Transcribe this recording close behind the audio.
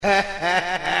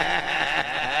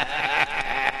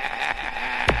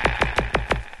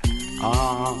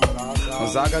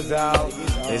Zagazel,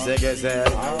 Ezegezel,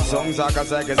 Song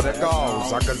Zakazegazeko,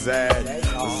 Zagazel,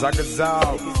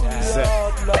 Zagazel,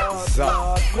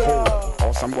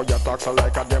 oh, some boy talks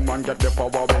like a them one get the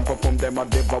power when perform them a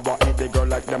devour. Eat the girl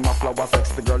like them a flower,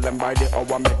 sex the girl them by the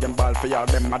hour, make them ball for y'all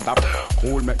them adapt.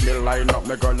 Cool, make me line up,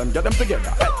 me girl them get them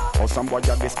together. Oh, some boy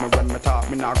diss me when me talk,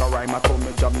 me nah go rhyme at all.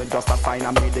 Me job me just a fine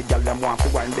and me the girl them want to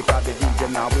wine because the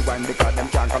DJ now we wine because them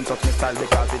can't come touch me style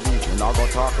because the DJ now go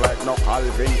talk like no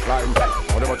Calvin Klein.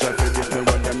 Whatever try to diss me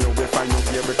when them know we find you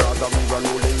here because of me run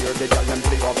rolling here. The girl them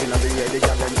play off in the air, the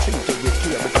girl them treat you with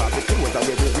care because the clothes are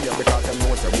really real because them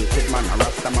know say we fit man and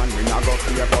rasta man we not go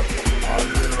fear but all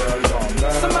the world come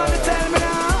back. Somebody tell me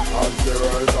now. All the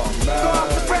world come back. Go off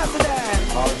the president.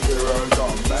 All the world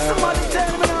come back. Somebody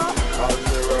tell me now. All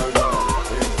the world come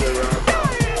back. It's the world come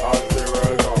back. All the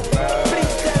world come back.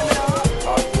 Please tell me now.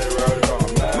 All the world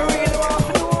come back. Me really want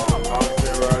to know. All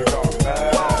the world come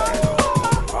back.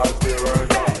 All the world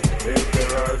come back. It's the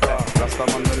world come back. Rasta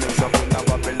man we mix up in our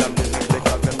Babylon business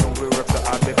because them know we work so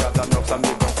hard because I know some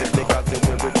people say because they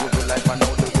will be good life and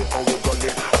know the way how we go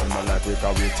live.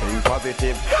 Because we think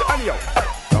positive. And yo,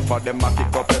 enough of them a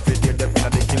kick up every day. Them inna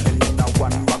the killing in a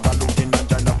one bag of looting and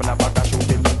join up in a bag of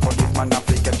shooting. And policeman a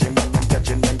free catch him when them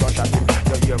catching them go shot him.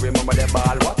 You hear remember the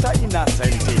ball? What a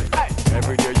innocent thing.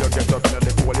 Every day you get up inna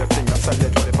the pool, you think you sell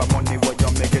it for money. What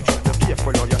you make it just to pay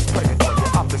for you spend it. But you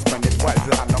have to spend it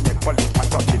wisely and not make policeman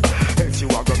touch it. Else you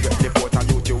are gonna get the vote and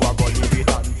you are gonna leave it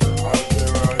on.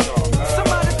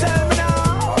 Somebody tell me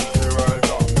now.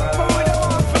 But we don't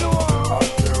want to know.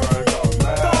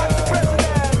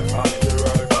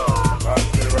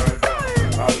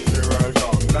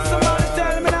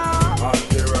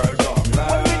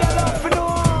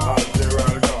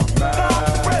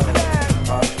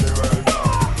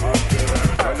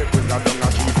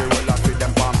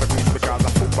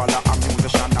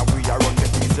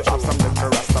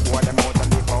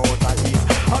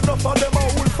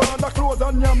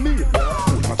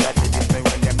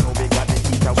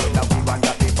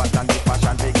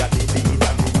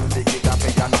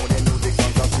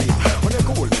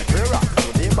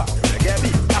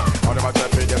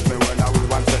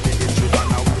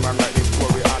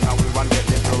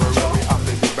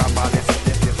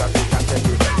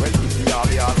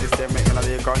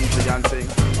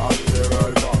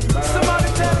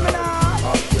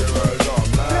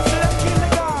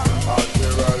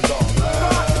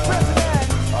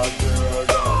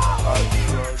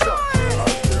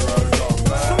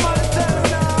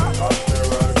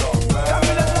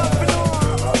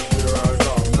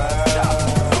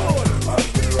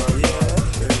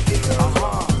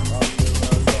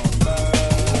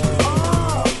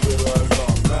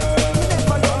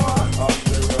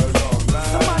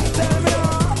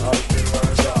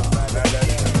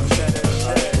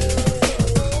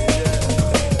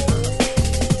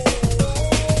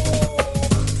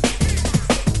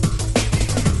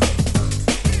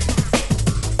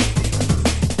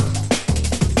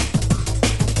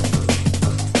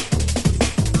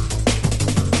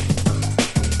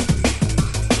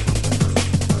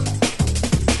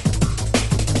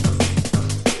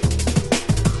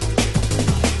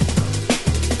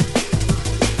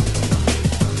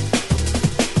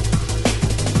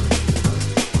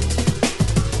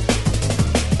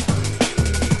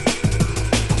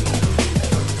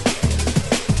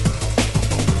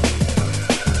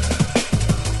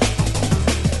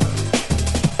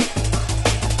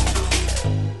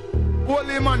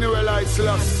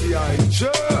 Selassie,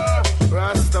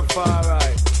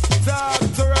 Rastafari. Talk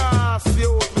to Ras,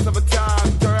 you must have a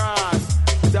talk to Ras.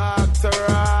 Talk to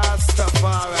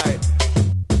Rastafari.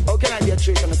 How can I get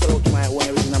straight and sell out to my own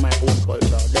origin and my own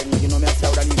culture? Then you know me I say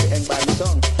I need to hang by my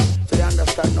tongue. So they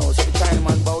understand now. So the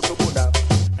Chinaman bow to Buddha,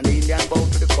 and the Indian bow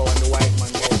to the cow, and the white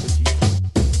man bow to Jesus.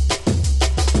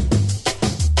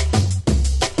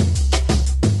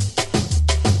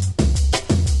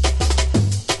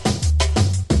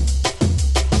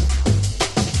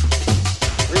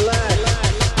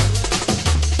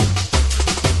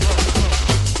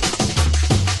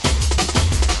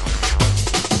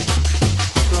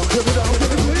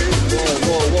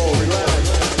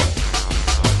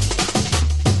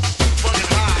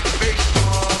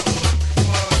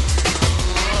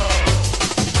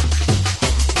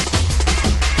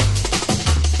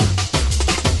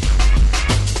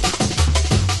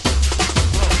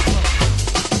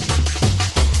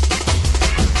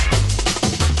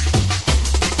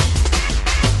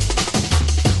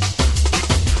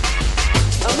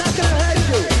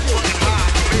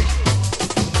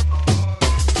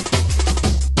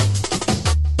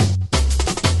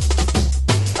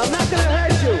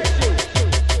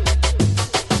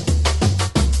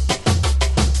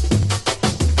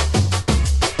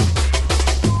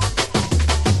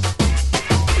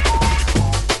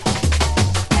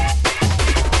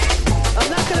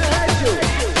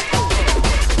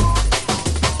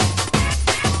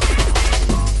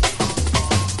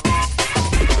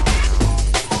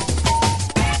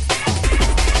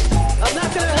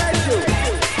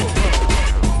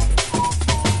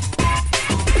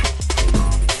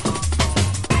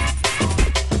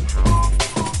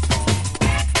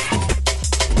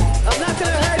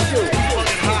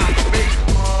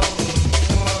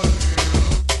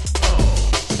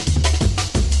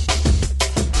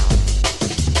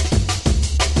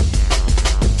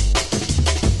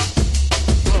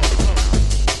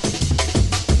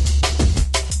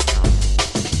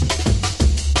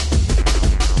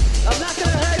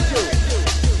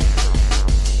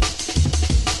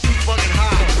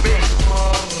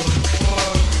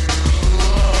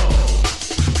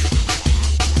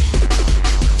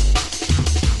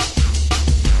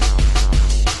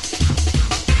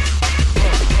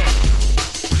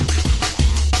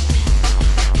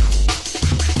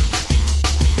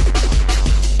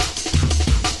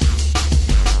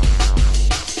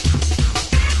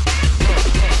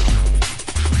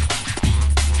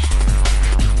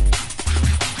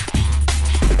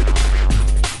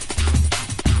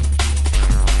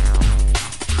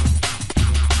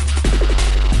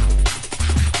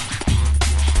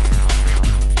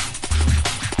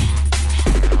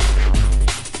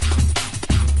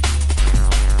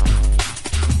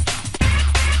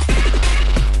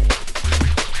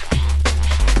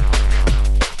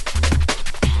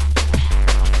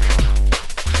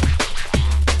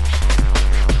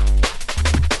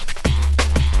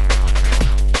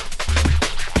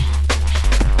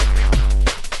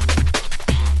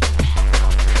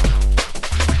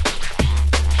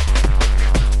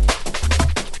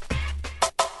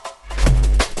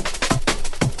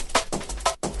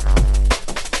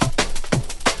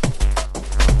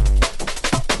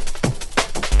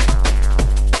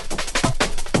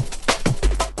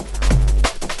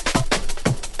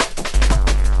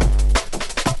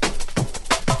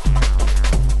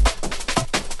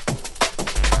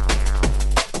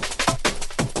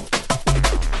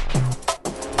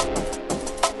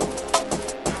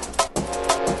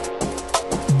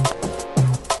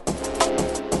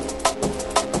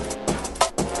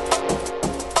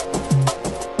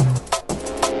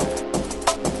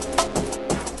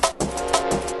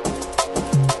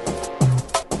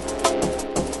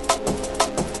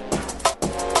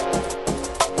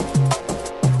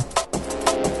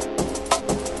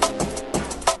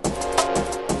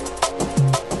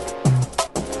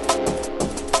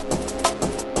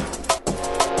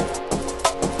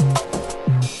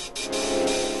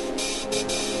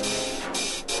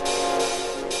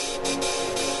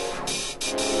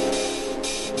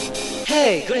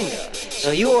 So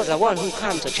you are the one who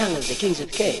comes to challenge the kings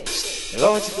of kings, the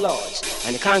lords of lords,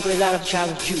 and the conquering land of the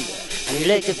tribe of Judah, and the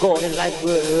elect of God and light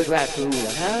word rightful ruler,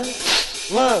 huh?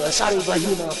 Well, sorry for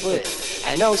you not first.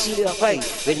 And now see your fight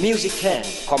with music can.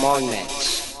 Come on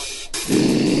next.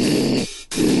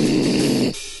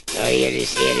 Now hear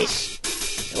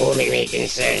this. Hold me make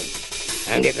concern.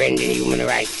 I'm defending human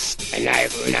rights. An eye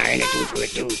for an eye and a tooth for a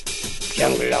tooth.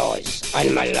 Jungle laws,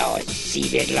 animal laws,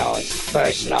 seabed laws,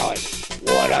 first laws.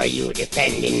 What are you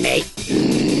defending, mate?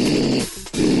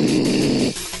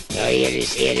 Now hear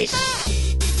this.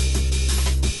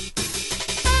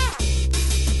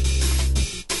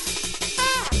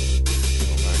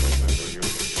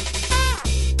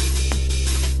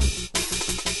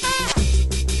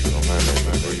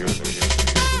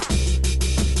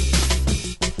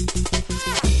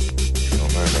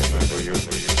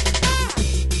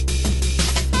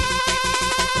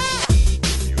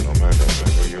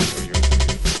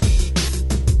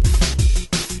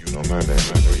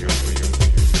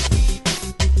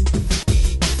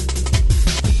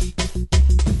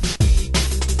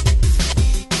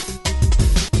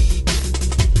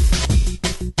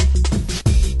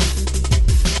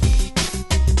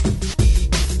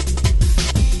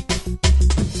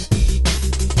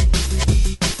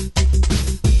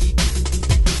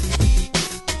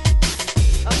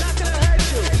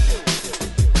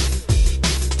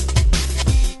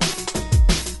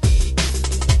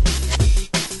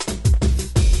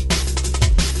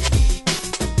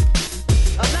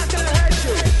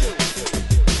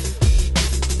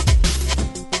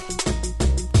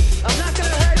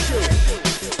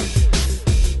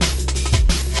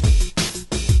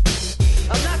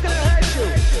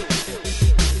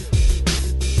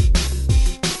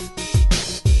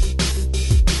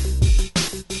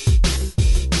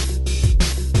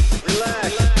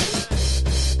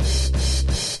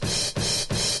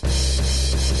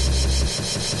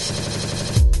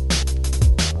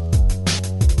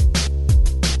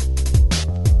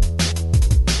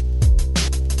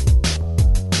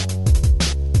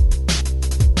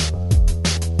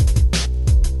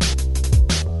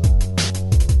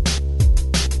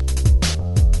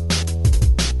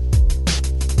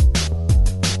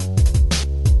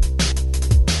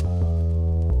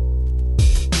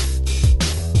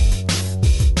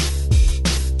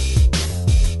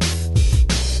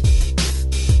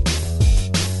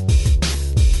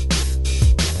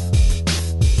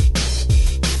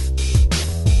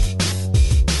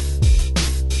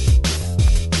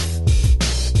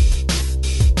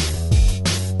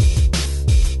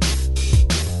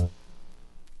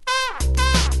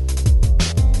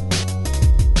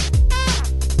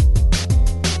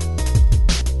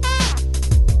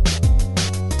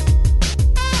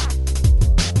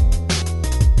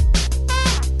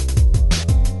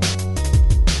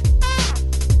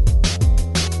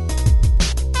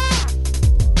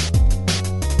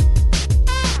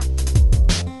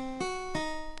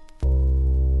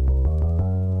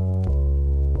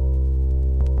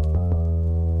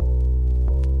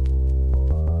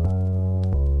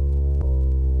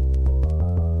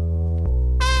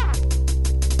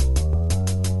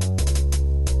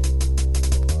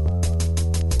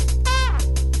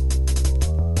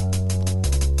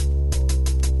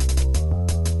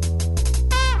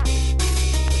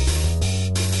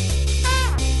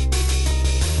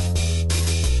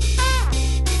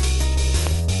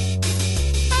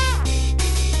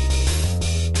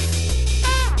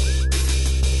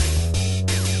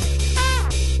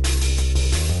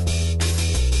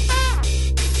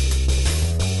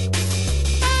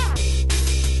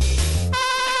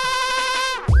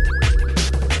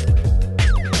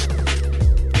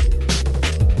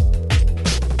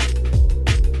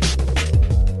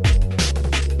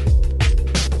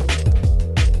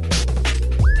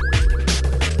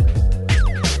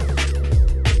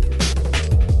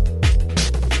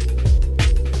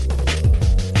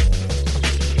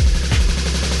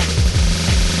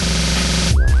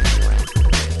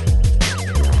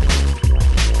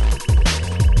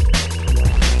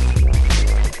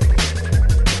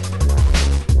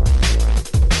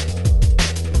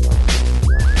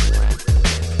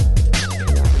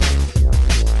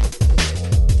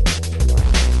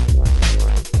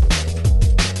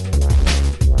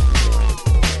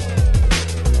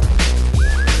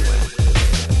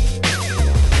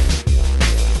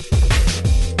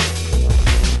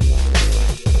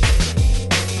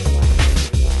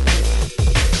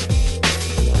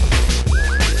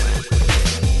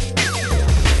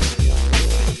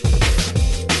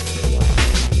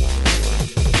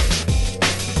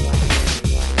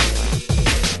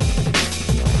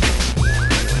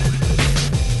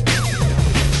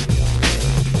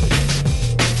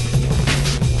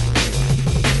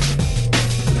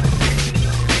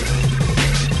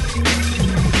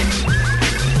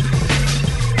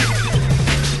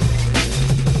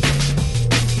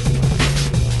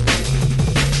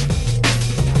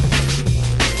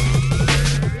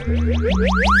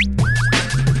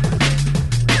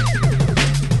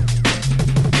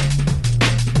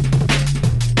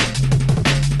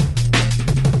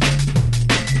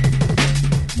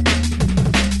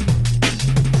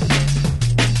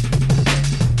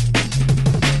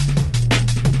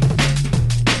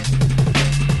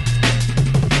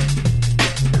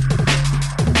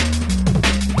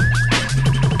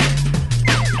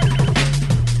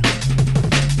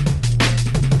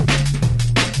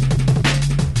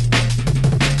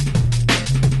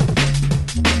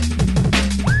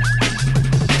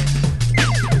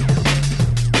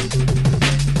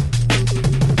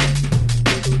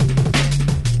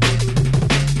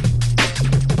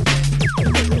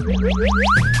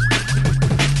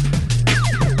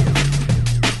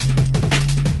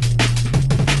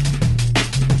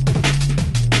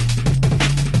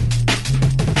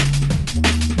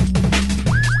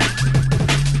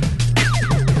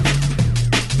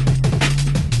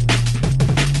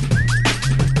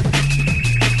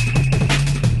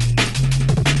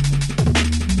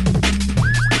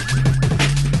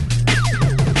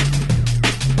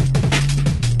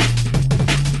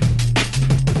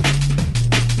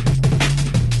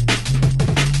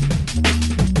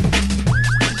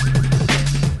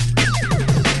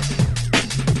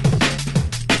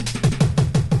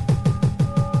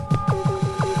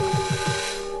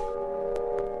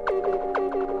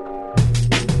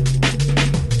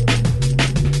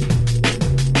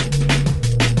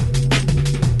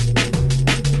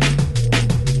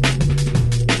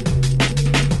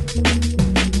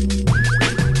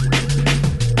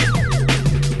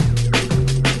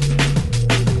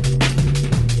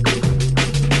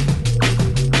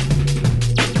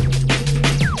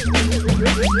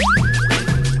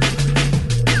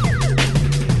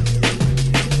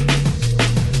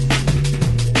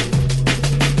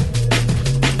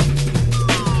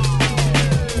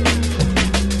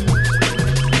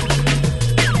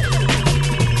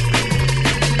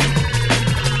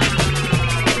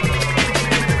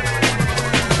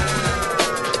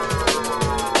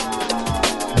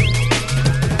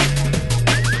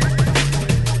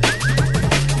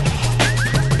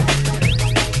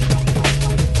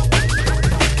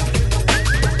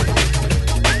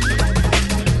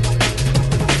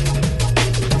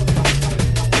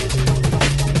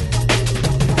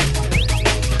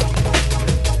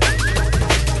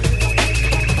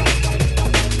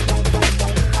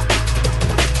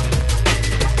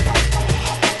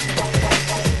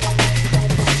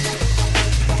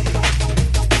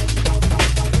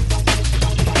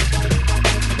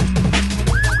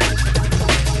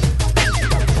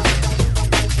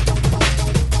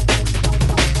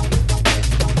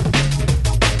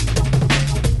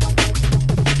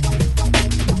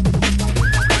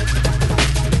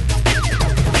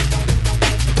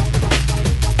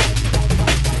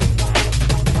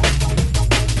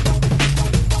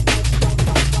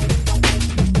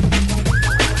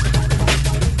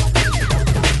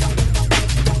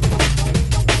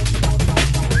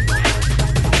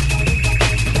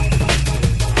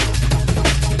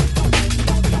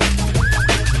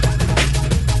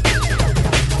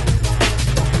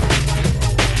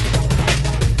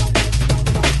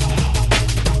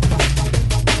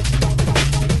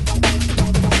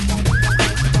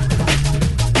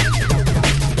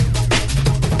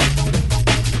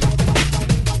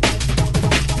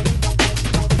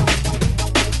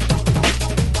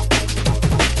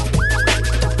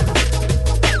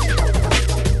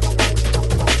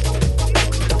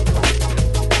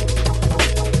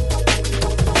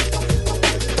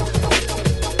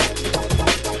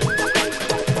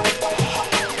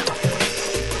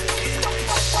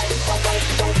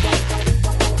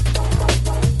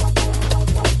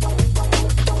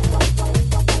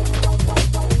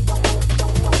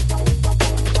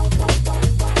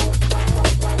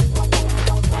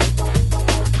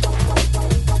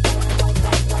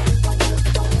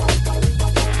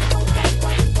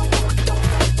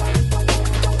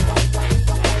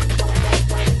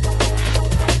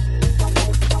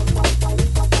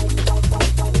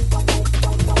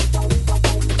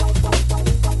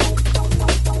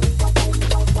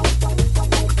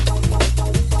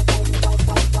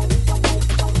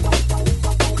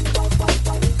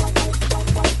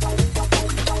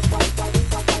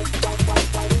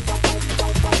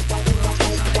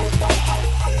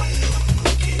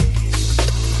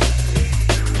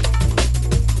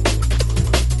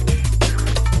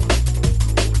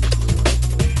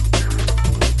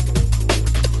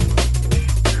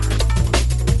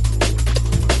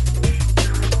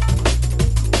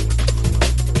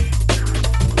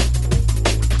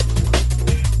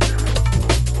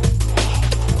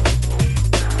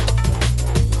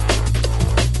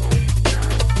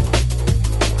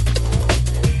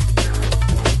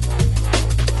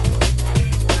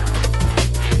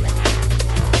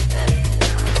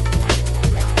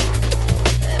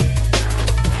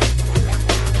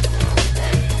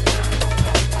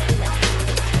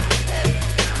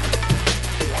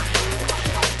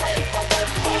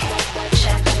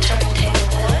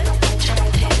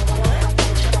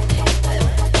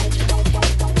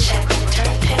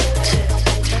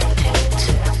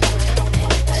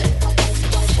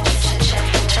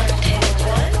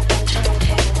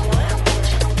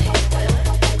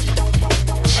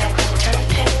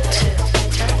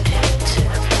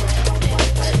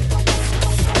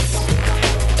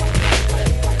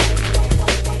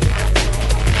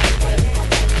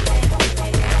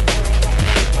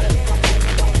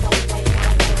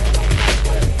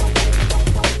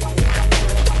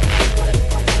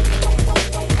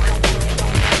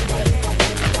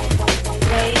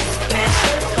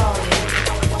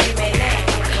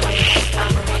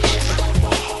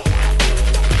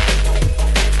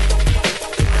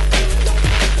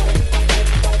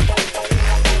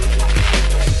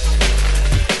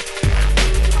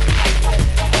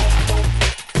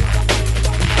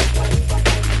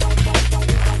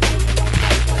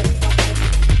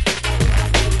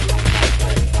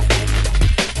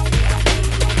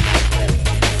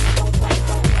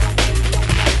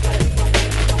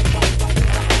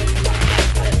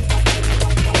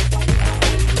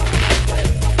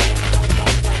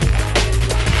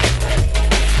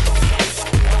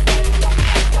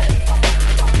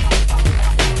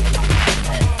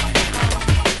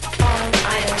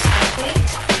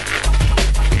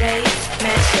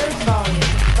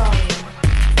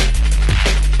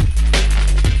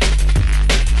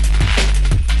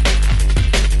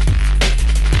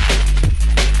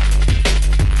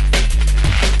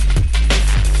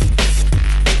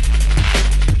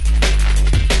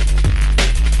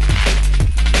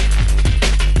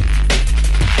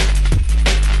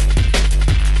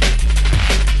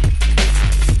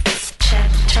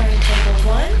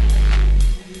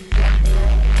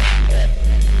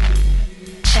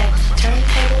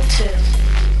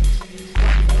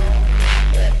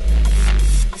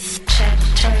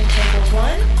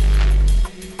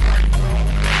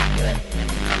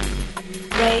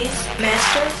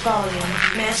 volume,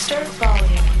 master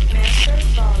volume, master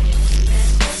volume,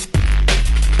 master.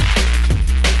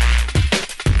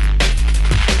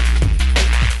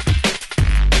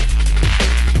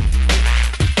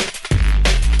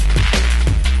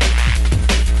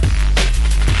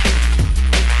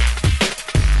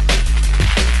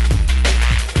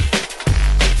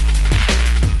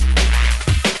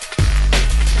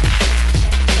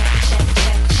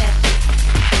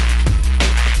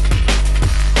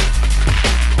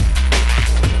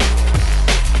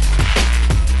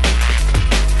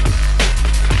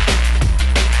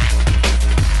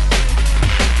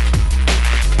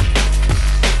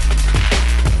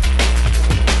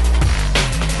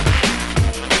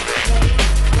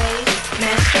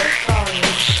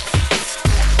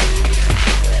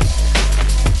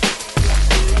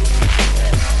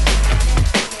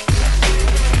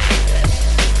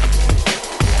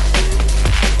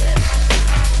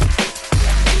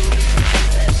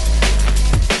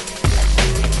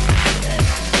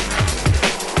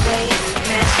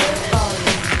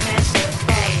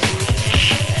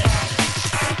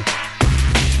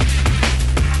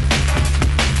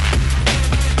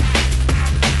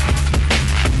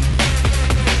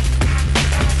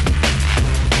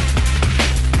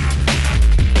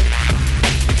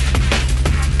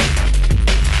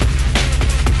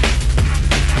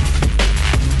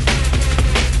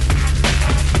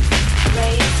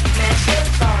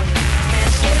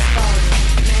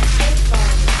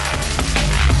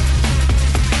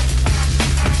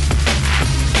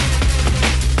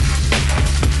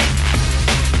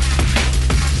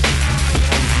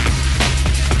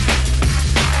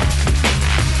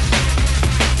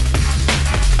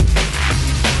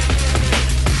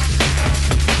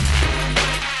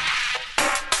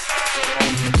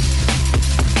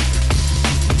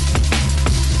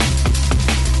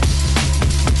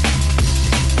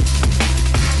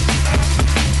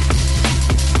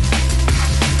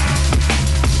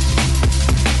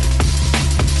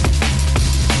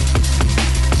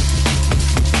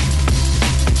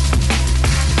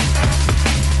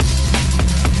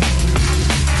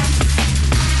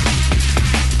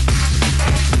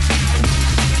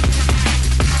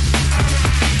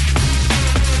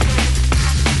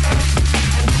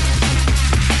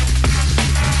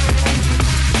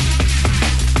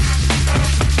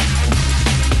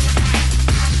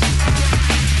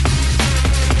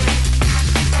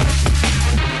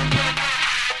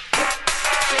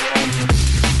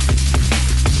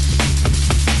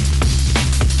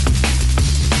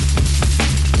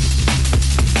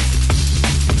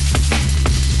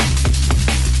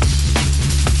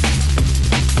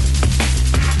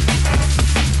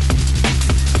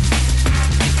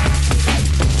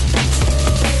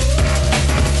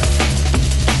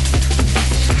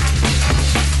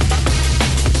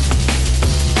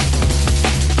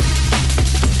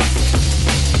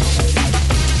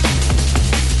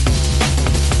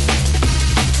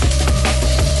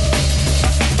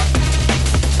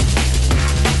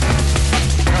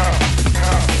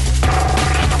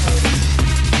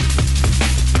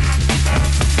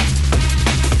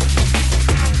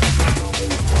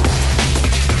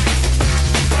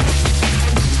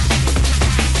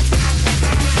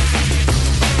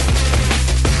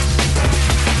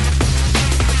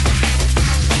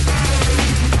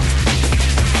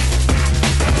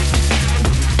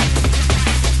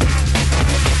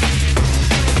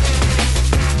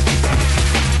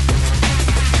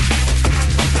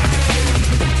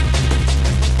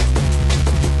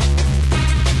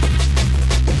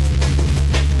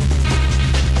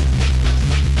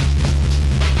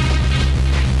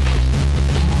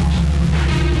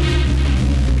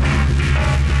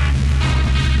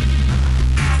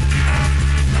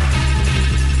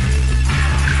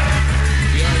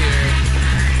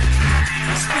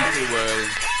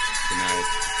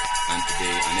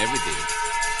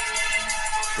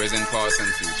 present, past,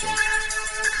 and future.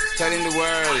 Telling the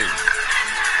world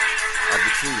of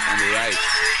the truth and the right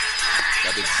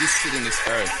that existed in this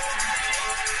earth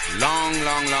long,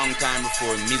 long, long time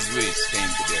before miseries came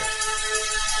to bear.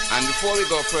 And before we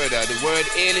go further, the word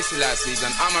Haile Selassie is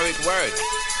an Amharic word,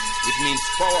 which means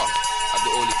power of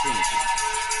the Holy Trinity.